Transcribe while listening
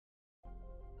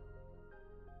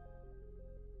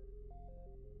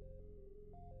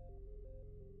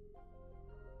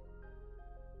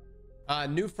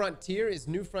NuFrontier, is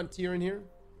NuFrontier in here?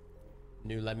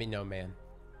 Let me know, man.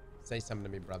 Say something to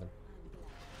me, brother.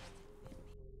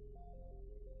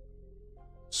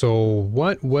 So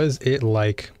what was it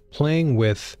like playing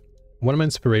with one of my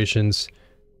inspirations,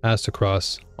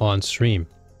 AZTECROSS, on stream?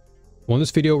 Well, in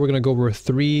this video, we're going to go over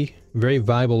 3 very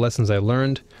valuable lessons I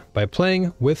learned by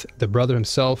playing with the brother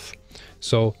himself.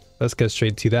 So let's get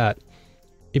straight to that.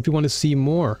 If you want to see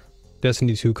more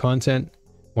Destiny 2 content,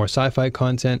 more sci-fi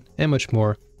content, and much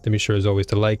more, then be sure as always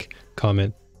to like,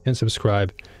 comment, and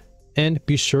subscribe. And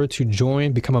be sure to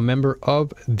become a member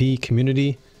of the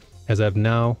community, as I've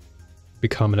now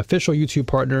become an official YouTube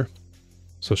partner.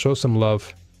 So show some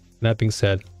love. That being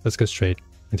said, let's get straight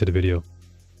into the video.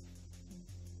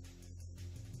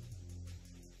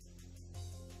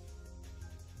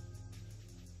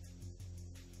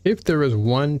 If there is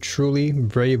one truly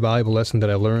very valuable lesson that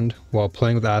I learned while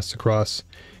playing with AZTECROSS,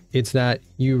 it's that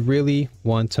you really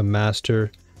want to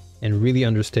master and really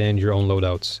understand your own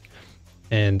loadouts.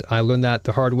 And I learned that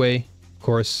the hard way. Of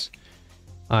course,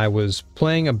 I was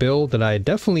playing a build that I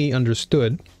definitely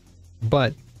understood,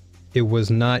 but it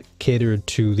was not catered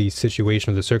to the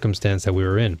situation or the circumstance that we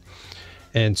were in.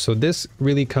 And so this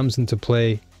really comes into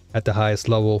play at the highest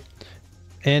level.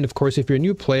 And of course, if you're a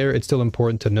new player, it's still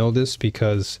important to know this,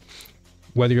 because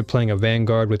whether you're playing a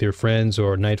Vanguard with your friends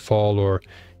or Nightfall or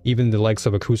even the likes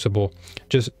of a Crucible,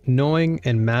 just knowing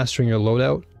and mastering your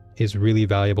loadout is really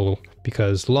valuable,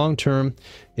 because long term,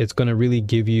 it's going to really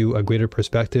give you a greater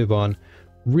perspective on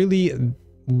really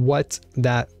what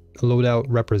that loadout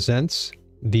represents,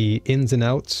 the ins and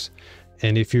outs.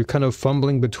 And if you're kind of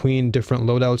fumbling between different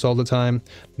loadouts all the time,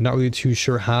 not really too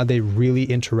sure how they really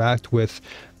interact with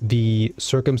the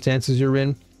circumstances you're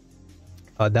in,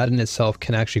 that in itself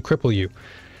can actually cripple you.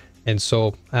 And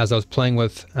so as I was playing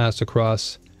with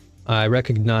AZTECROSS, I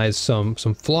recognized some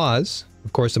flaws,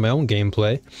 of course, in my own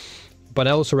gameplay, but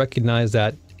I also recognized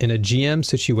that in a GM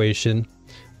situation,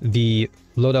 the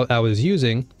loadout I was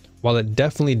using, while it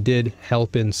definitely did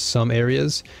help in some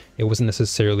areas, it wasn't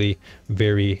necessarily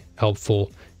very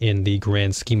helpful in the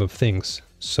grand scheme of things.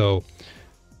 So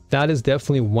that is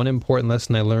definitely one important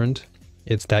lesson I learned.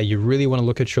 It's that you really want to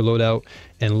look at your loadout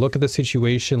and look at the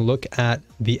situation, look at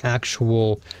the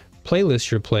actual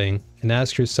playlist you're playing, and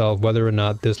ask yourself whether or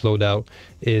not this loadout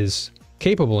is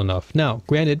capable enough. Now,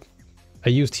 granted, I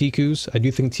use TQs. I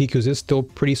do think TQs is still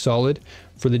pretty solid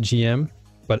for the GM,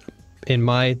 but in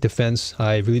my defense,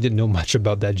 I really didn't know much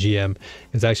about that GM.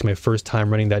 It's actually my first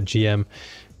time running that GM.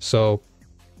 So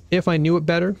if I knew it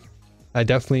better, I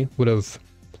definitely would have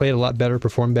played a lot better,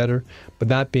 performed better. But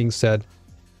that being said,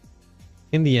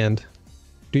 in the end,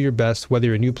 do your best, whether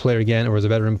you're a new player again or as a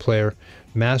veteran player.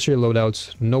 Master your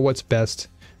loadouts, know what's best,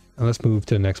 and let's move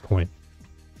to the next point.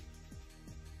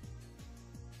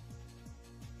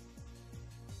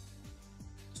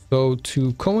 So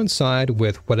to coincide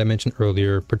with what I mentioned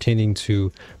earlier pertaining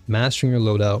to mastering your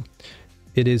loadout,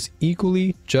 it is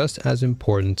equally just as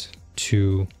important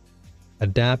to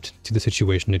adapt to the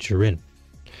situation that you're in.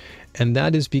 And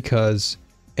that is because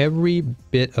every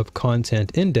bit of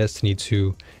content in Destiny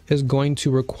 2 is going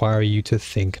to require you to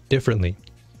think differently.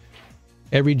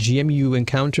 Every GM you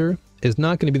encounter is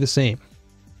not going to be the same.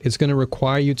 It's going to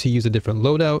require you to use a different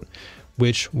loadout,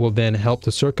 which will then help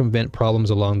to circumvent problems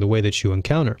along the way that you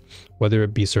encounter, whether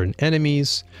it be certain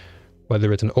enemies,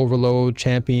 whether it's an overload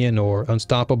champion or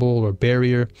unstoppable or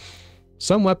barrier.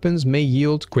 Some weapons may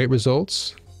yield great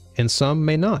results and some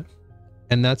may not.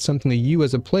 And that's something that you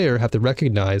as a player have to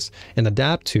recognize and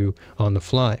adapt to on the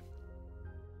fly.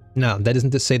 Now, that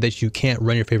isn't to say that you can't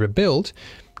run your favorite build.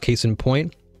 Case in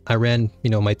point, I ran,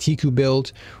 my TQ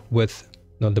build with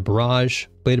the barrage,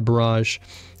 bladed barrage.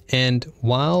 And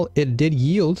while it did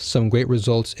yield some great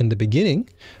results in the beginning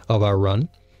of our run,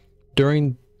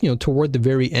 during, toward the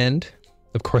very end,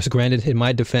 of course, granted, in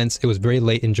my defense, it was very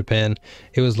late in Japan.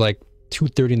 It was like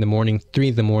 2:30 in the morning, 3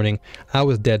 in the morning. I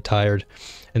was dead tired.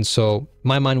 And so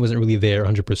my mind wasn't really there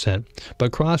 100%.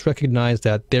 But Cross recognized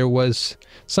that there was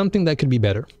something that could be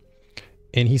better.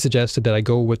 And he suggested that I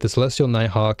go with the Celestial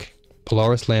Nighthawk,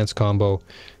 Polaris Lance combo.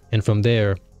 And from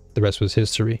there, the rest was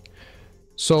history.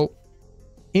 So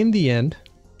in the end,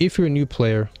 if you're a new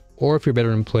player or if you're a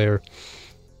veteran player,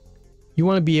 you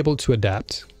want to be able to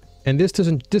adapt. And this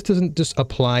doesn't just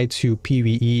apply to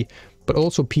PvE, but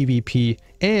also PvP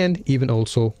and even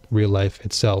also real life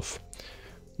itself.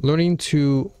 Learning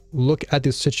to look at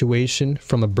this situation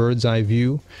from a bird's eye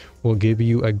view will give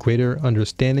you a greater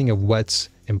understanding of what's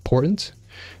important,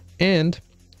 and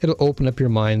it'll open up your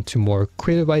mind to more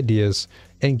creative ideas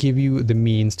and give you the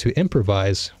means to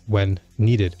improvise when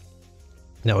needed.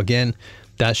 Now again,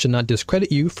 That should not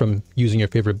discredit you from using your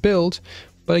favorite build.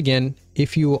 But again,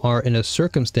 if you are in a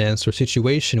circumstance or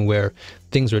situation where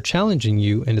things are challenging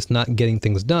you and it's not getting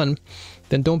things done,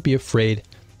 then don't be afraid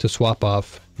to swap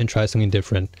off and try something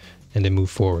different and then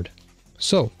move forward.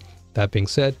 So that being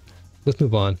said, let's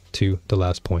move on to the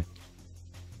last point.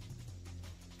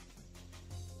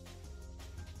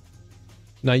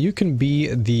 Now you can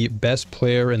be the best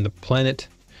player in the planet.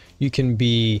 You can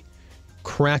be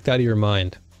cracked out of your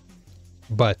mind,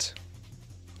 but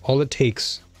all it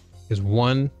takes is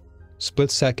one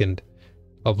split second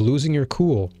of losing your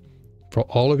cool for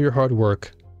all of your hard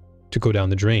work to go down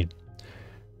the drain.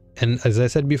 And as I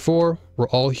said before, we're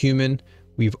all human.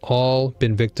 We've all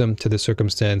been victim to this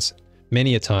circumstance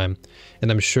many a time. And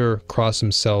I'm sure Cross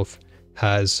himself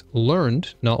has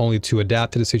learned not only to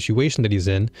adapt to the situation that he's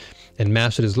in and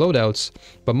mastered his loadouts,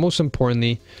 but most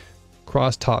importantly,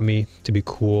 Cross taught me to be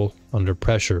cool under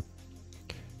pressure.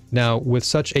 Now, with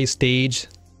such a stage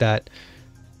that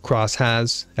Cross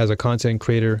has as a content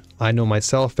creator, I know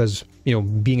myself as,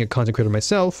 being a content creator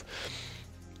myself,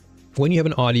 when you have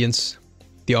an audience,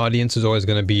 the audience is always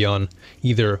going to be on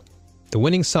either the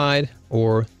winning side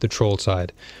or the troll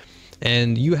side.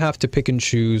 And you have to pick and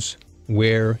choose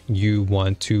where you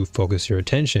want to focus your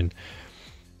attention.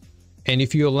 And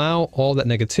if you allow all that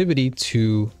negativity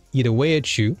to eat away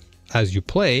at you as you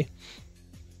play,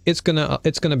 it's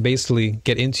gonna basically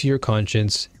get into your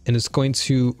conscience, and it's going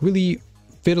to really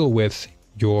fiddle with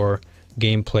your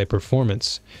gameplay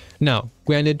performance. Now,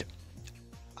 granted,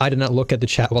 I did not look at the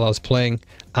chat while I was playing.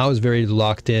 I was very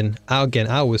locked in. Again,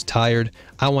 I was tired.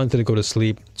 I wanted to go to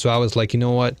sleep. So I was like, you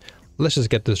know what? Let's just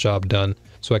get this job done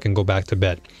so I can go back to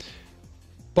bed.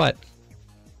 But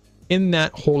in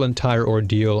that whole entire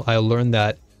ordeal, I learned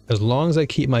that as long as I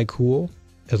keep my cool,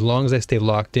 as long as I stay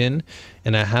locked in,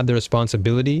 and I have the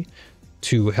responsibility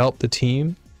to help the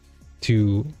team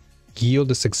to yield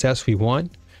the success we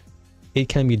want, it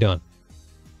can be done.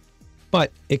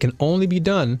 But it can only be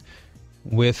done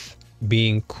with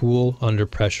being cool under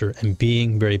pressure and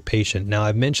being very patient. Now,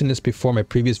 I've mentioned this before in my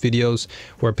previous videos,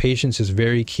 where patience is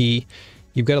very key.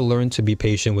 You've got to learn to be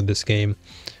patient with this game.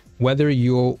 Whether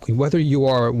you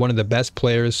are one of the best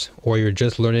players or you're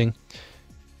just learning,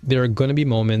 there are going to be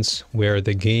moments where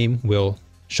the game will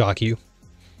shock you.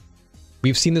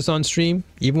 We've seen this on stream,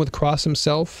 even with Cross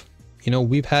himself.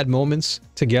 We've had moments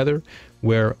together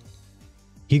where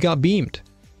he got beamed,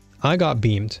 I got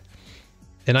beamed,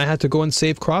 and I had to go and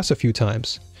save Cross a few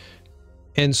times.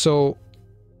 And so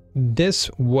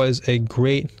this was a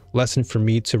great lesson for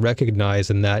me to recognize,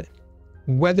 in that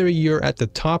whether you're at the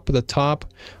top of the top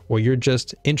or you're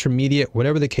just intermediate,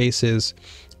 whatever the case is,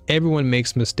 everyone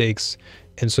makes mistakes.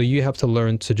 And so you have to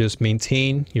learn to just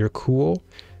maintain your cool,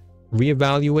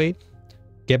 reevaluate,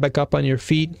 get back up on your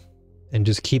feet, and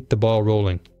just keep the ball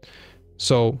rolling.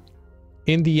 So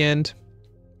in the end,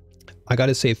 I got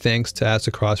to say thanks to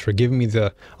AZTECROSS for giving me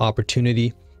the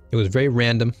opportunity. It was very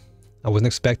random. I wasn't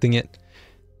expecting it.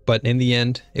 But in the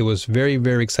end, it was very,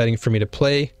 very exciting for me to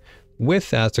play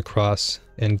with AZTECROSS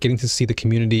and getting to see the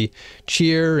community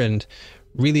cheer and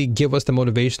really give us the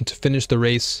motivation to finish the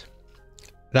race.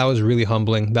 That was really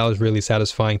humbling. That was really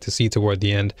satisfying to see toward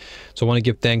the end. So I want to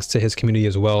give thanks to his community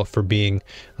as well for being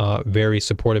very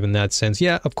supportive in that sense.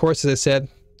 Yeah, of course, as I said,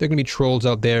 there are going to be trolls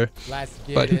out there,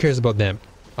 but who cares about them?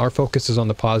 Our focus is on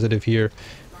the positive here.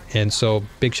 And so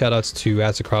big shout outs to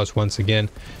AZTECROSS once again.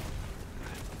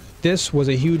 This was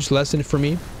a huge lesson for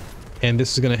me, and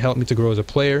this is going to help me to grow as a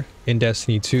player in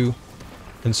Destiny 2.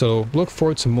 And so look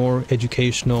forward to more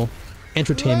educational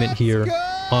entertainment here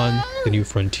on the New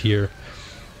Frontier.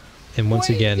 And once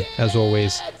again, as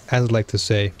always, as I'd like to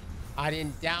say,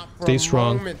 stay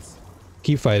strong,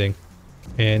 keep fighting,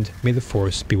 and may the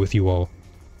Force be with you all,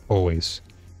 always.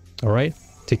 Alright?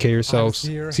 Take care of yourselves.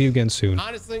 See you again soon.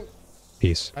 Honestly,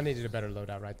 peace. I needed a better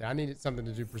loadout right there. I needed something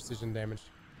to do precision damage.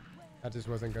 That just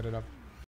wasn't good enough.